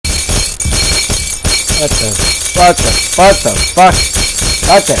What the fuck?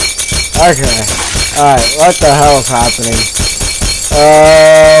 Okay. Alright, what the hell is happening?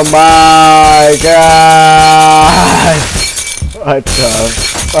 Oh my god! What the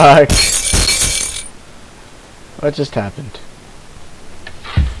fuck? What just happened?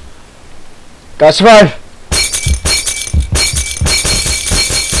 Gotta survive!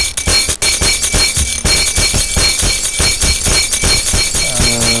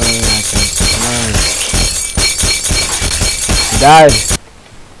 He died!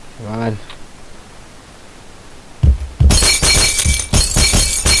 Come on.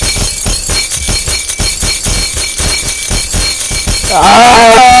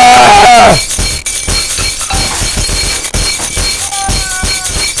 Ah!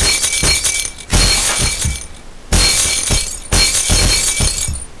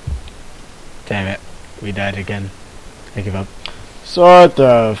 Damn it. We died again. I give up. Sort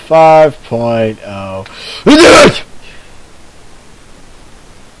the 5.0.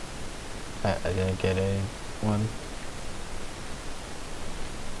 I didn't get a one.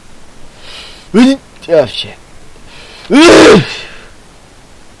 Oh shit.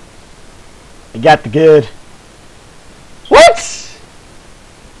 I got the good. What?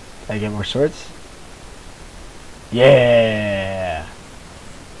 Did I get more swords? Yeah.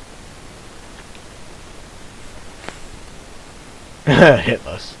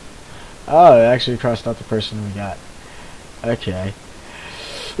 Hitless. Oh, it actually crossed out the person we got. Okay.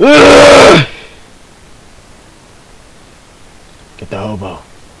 Get the hobo.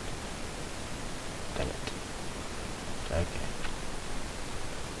 Damn it. Okay.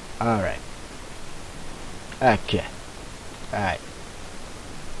 Alright. Okay. Alright.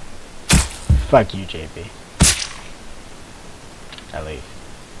 Fuck you, JP. I leave.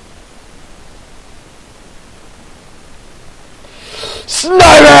 Snipe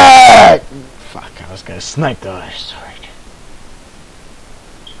it! Fuck, I was gonna snipe the other sword.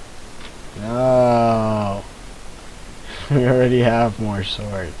 No. We already have more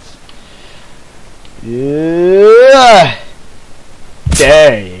swords. Yeah.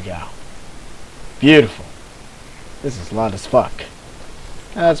 There you go. Beautiful. This is loud as fuck.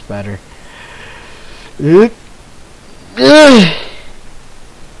 That's better. Damn.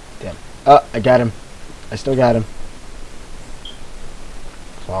 Oh, I got him. I still got him.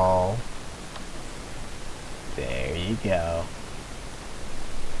 Fall. There you go.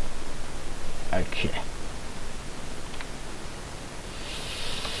 Okay.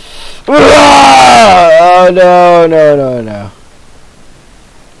 Oh no, no, no, no.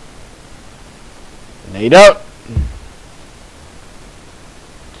 No, you don't.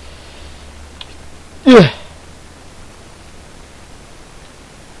 Yeah.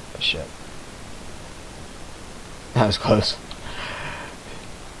 Oh, shit. That was close.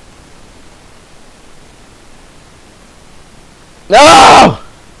 No!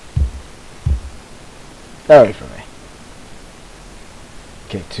 Get away from me.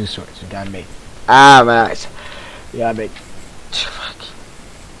 Okay, 2 swords. We gotta make. Ah, my eyes. We gotta make. Fuck.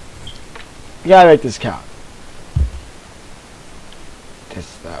 We gotta make this count.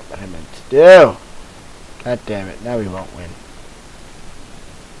 That's not what I meant to do. God damn it. Now we won't win.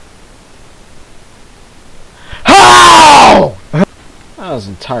 How? That was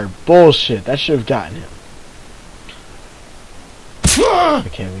entire bullshit. That should have gotten him.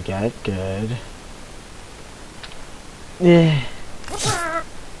 Okay, we got it. Good. Yeah.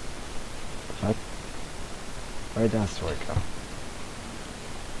 Fuck. Where'd that sword go?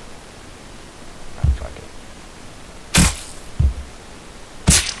 Oh, fuck it.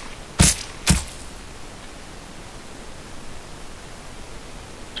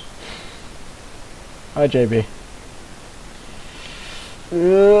 Hi, JB.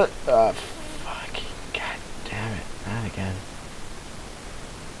 Oh, fucking god damn it. Not again.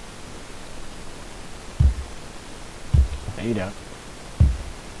 No, you don't.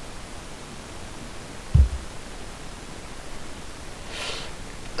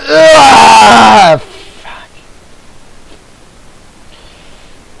 Ah, fuck.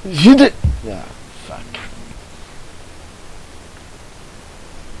 You did. Yeah, fuck.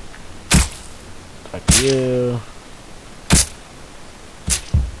 Fuck you.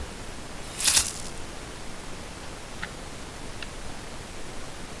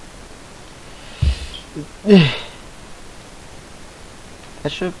 I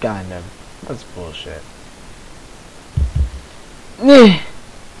should have gotten him. That's bullshit.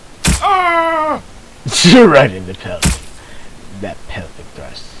 Right in the pelvic. That pelvic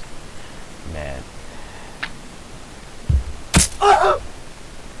thrust. Man.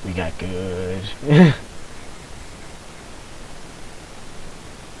 We got good.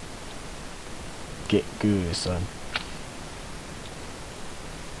 get good, son.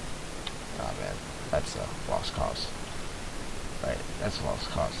 Oh man, that's a lost cause. Right, that's a lost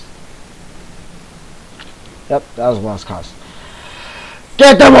cause. Yep, that was a lost cause.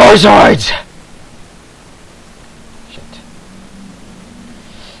 Get the more swords! Shit.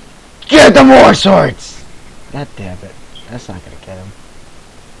 Get the more swords! God damn it. That's not gonna get him.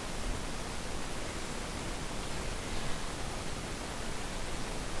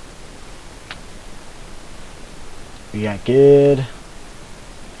 We got good.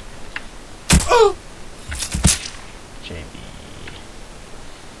 JB.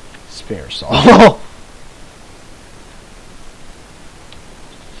 Spare saw.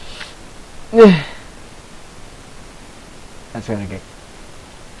 That's gonna get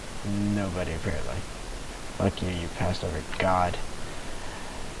nobody apparently. Fuck you, you passed over God.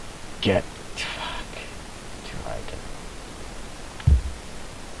 Get. Fuck. Too high again.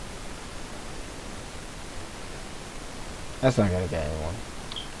 That's not gonna get anyone.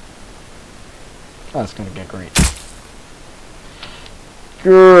 Oh, that's gonna get great.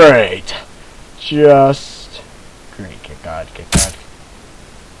 Great! Just great. Get God, get God.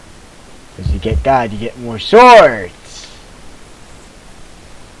 Because you get God, you get more swords!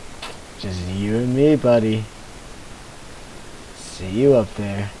 Just you and me, buddy. See you up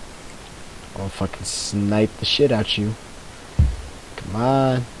there. I'll fucking snipe the shit out you. Come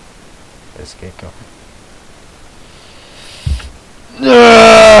on. Let's get going.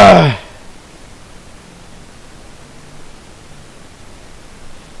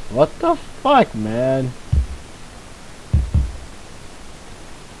 What the fuck, man?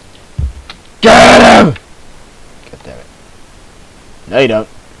 Get him! God damn it. No, you don't.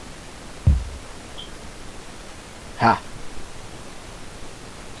 Ha.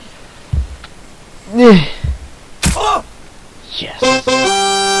 Yes.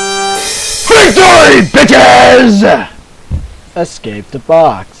 Victory, bitches! Escape the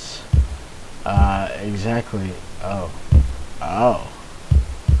box. Exactly. Oh. Oh.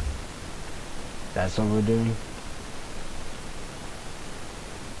 That's what we're doing?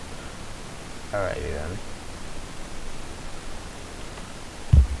 Alrighty then.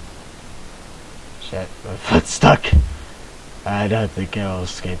 Shit, my foot's stuck. I don't think I'll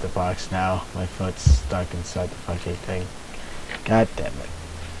escape the box now. My foot's stuck inside the fucking thing. God damn it.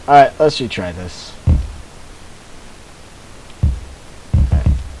 Alright, let's retry this. Okay.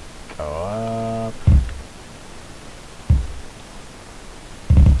 Go up.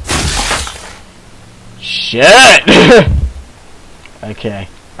 Shit! Okay,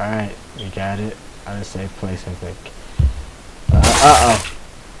 alright, we got it. On a safe place, I think. Uh-oh.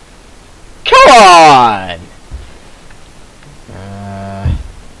 Come on!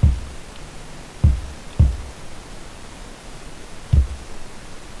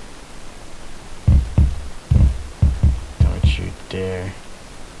 Don't you dare.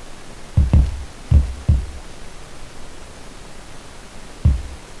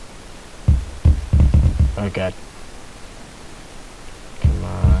 Oh god. Come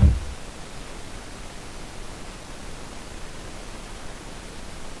on.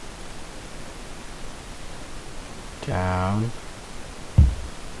 Down.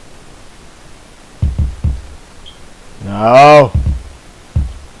 No.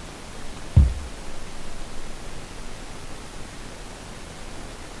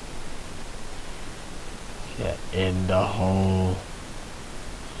 Get in the hole.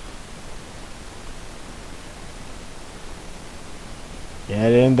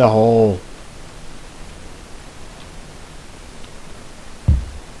 Get in the hole.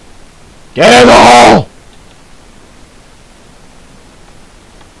 Get in the hole!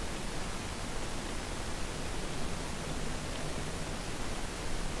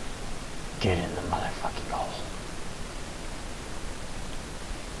 Get in the motherfucking hole.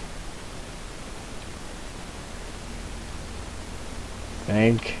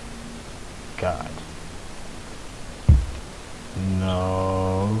 Thank God.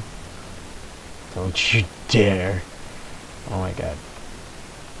 No. Don't you dare. Oh my god.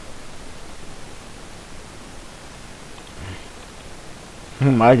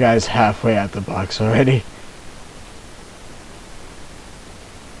 My guy's halfway out the box already.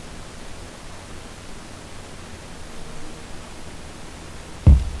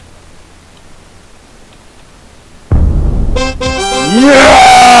 Yeah!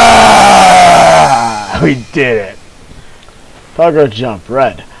 We did it. Pucker jump,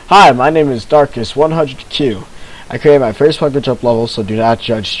 red. Hi, my name is Darkest100Q. I created my first pucker jump level, so do not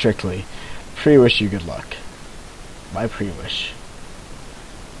judge strictly. Pre-wish you good luck. My pre-wish.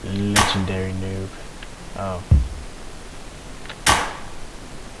 Legendary noob. Oh.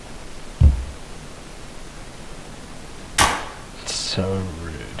 So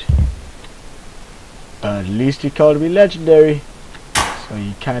rude. But at least you called me legendary. So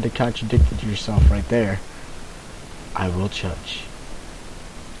you kinda contradicted yourself right there. I will judge.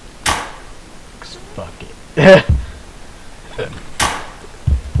 'Cause fuck it.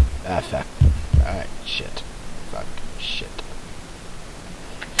 Ah, fuck. Alright, shit. Fuck. Shit.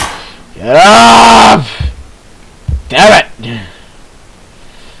 Get up! Damn it!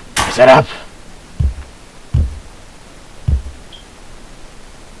 Sit up!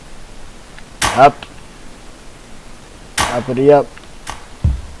 Up. Uppity up.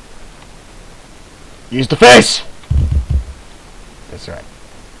 Use the face! That's right.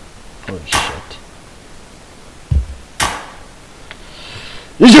 Holy shit.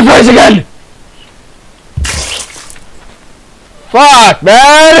 Use your face again! Fuck,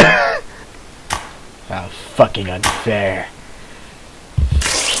 man! How fucking unfair.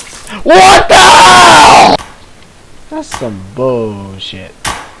 What the hell? That's some bullshit.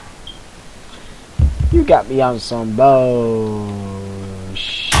 You got me on some bullshit.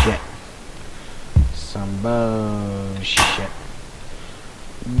 Some bullshit.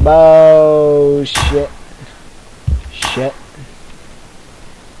 Bullshit. Shit.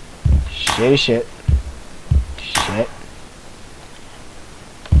 Shitty shit. Shit.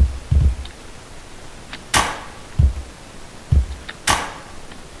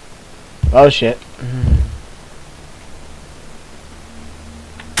 Bullshit.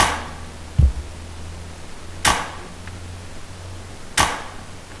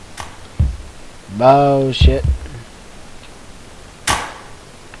 Bullshit.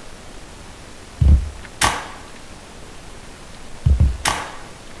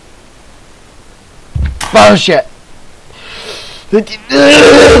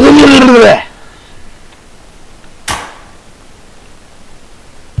 Bullshit.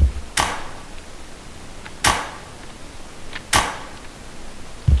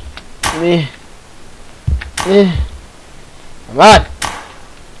 Come on.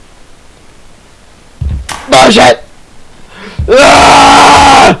 Bullshit!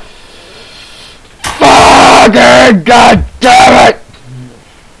 Ah! Fucking god damn it!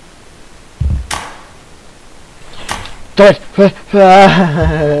 Do it!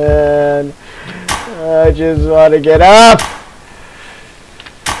 I just want to get up!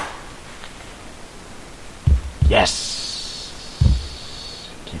 Yes!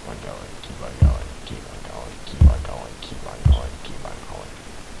 Keep on going, keep on going, keep on going, keep on going, keep on going, keep on going.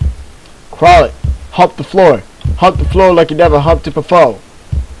 Crawl it! Hump the floor. Hump the floor like you never humped it before.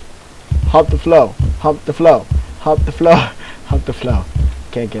 Hump the floor. Hump the floor. Hump the floor. Hump the floor.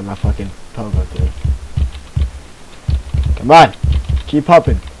 Can't get my fucking pogo through. Come on. Keep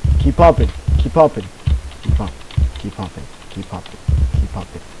humping. Keep humping. Keep humping. Keep humping. Keep humping. Keep humping. Keep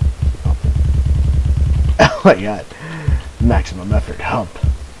humping. Keep humping. Oh my god. Maximum effort hump.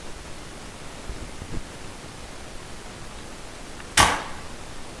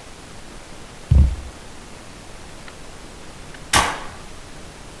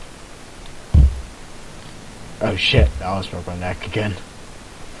 Oh shit, I almost broke my neck again.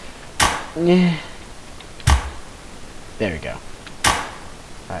 Yeah. There we go.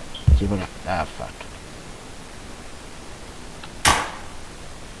 Alright, keep on up. Ah, fuck.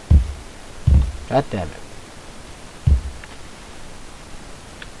 God damn it.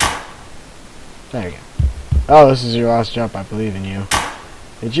 There we go. Oh, this is your last jump. I believe in you.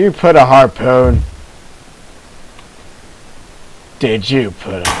 Did you put a harpoon? Did you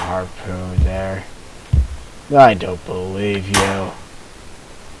put a harpoon there? I don't believe you.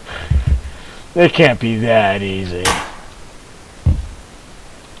 It can't be that easy.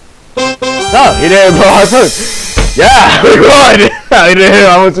 Oh, he didn't put a harpoon. Yeah, we won.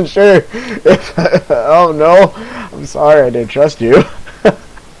 I wasn't sure. Oh no. I'm sorry, I didn't trust you.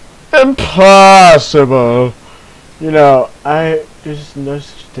 Impossible. You know, there's no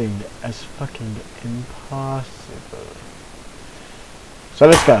such thing as fucking impossible. So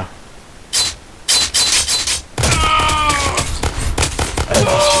let's go.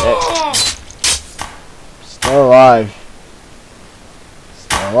 Oh, shit. Still alive.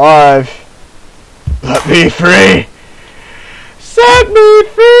 Still alive. Let me free. Set me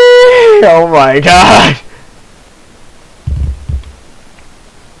free. Oh my god.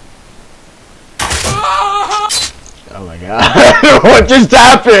 Oh my god. What just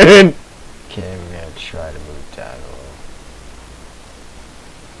happened? Okay, we're gonna try to move down a little.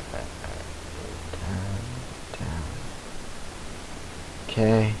 Down.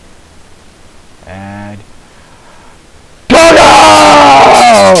 Okay. And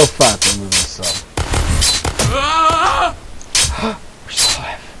oh fuck, we're moving slow. We're still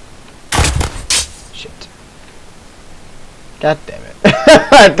alive. Shit. God damn it.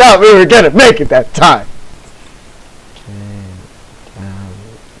 I thought we were gonna make it that time. Okay, down,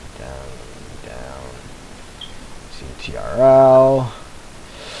 down, down. CTRL.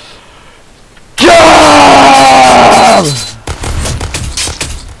 Jump!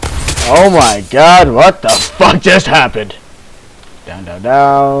 Oh my god, what the fuck just happened? Down, down,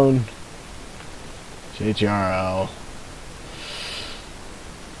 down. CTRL.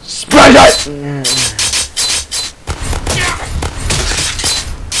 Spread it!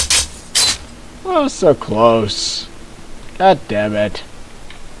 Oh, so close. God damn it.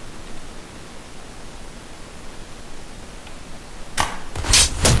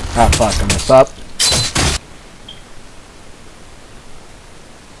 Ah, fuck, I messed up.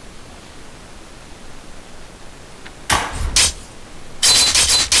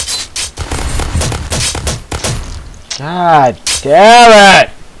 God damn it!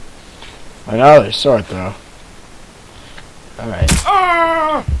 Another sword throw. Alright.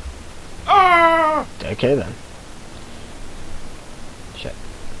 Okay then. Shit.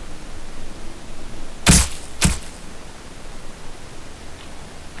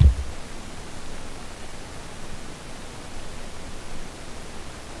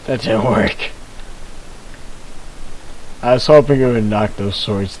 That didn't work. I was hoping it would knock those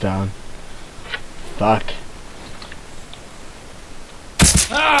swords down. Fuck.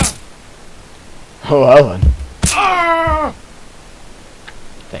 Oh, well then.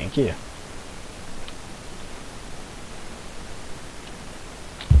 Thank you.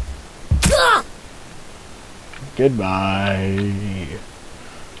 Goodbye.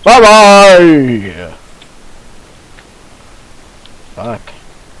 Bye-bye! Fuck.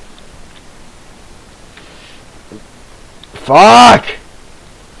 Fuck!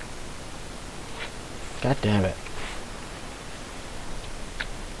 God damn it.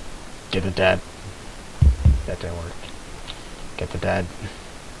 Get the dad. That didn't work. Get the dad.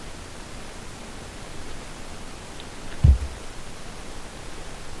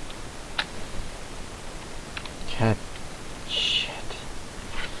 God. Shit.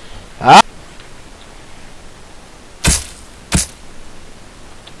 Ah!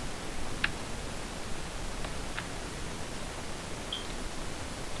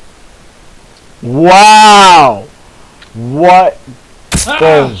 Wow! What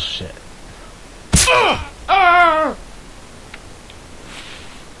bullshit.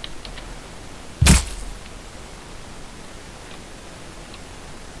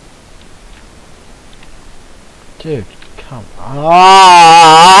 Dude, come on!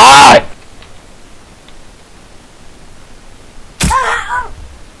 Ah!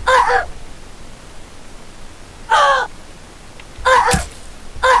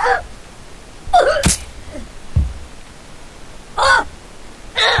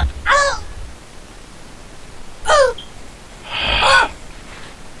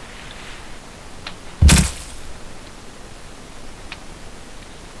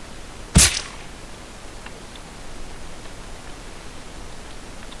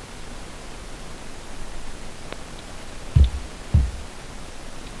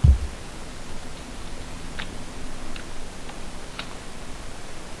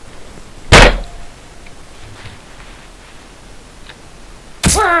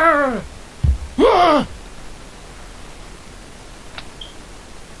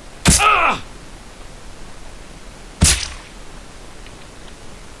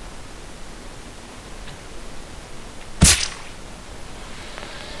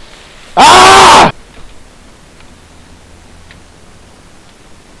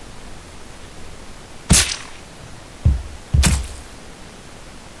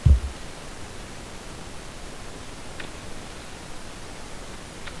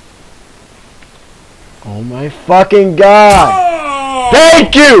 Oh my fucking god! Oh!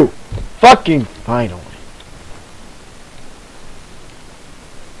 Thank you! Fucking finally.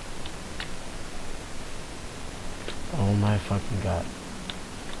 Oh my fucking god.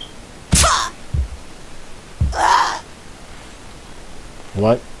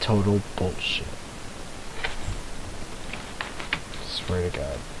 What total bullshit. Swear to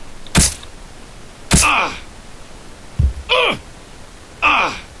god.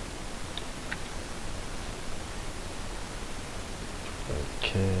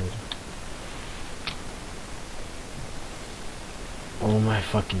 Okay. Oh my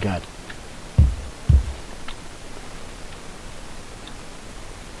fucking god.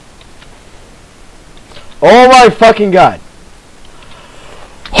 Oh my fucking god.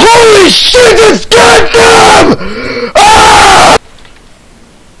 Holy shit, this goddamn! Ah!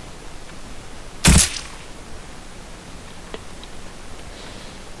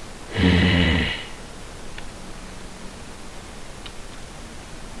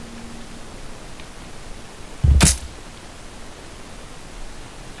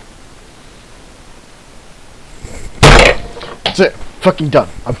 it. Fucking done.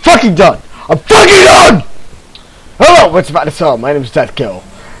 I'm fucking done. I'm fucking done! Hello, what's about to sell? My name is DeathKiLL.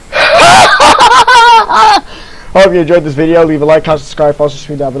 Hope you enjoyed this video. Leave a like, comment, subscribe, follow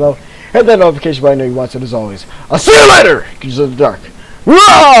me down below. Hit that notification button if you want it as always. I'll see you later! Because of the dark.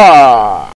 Rah!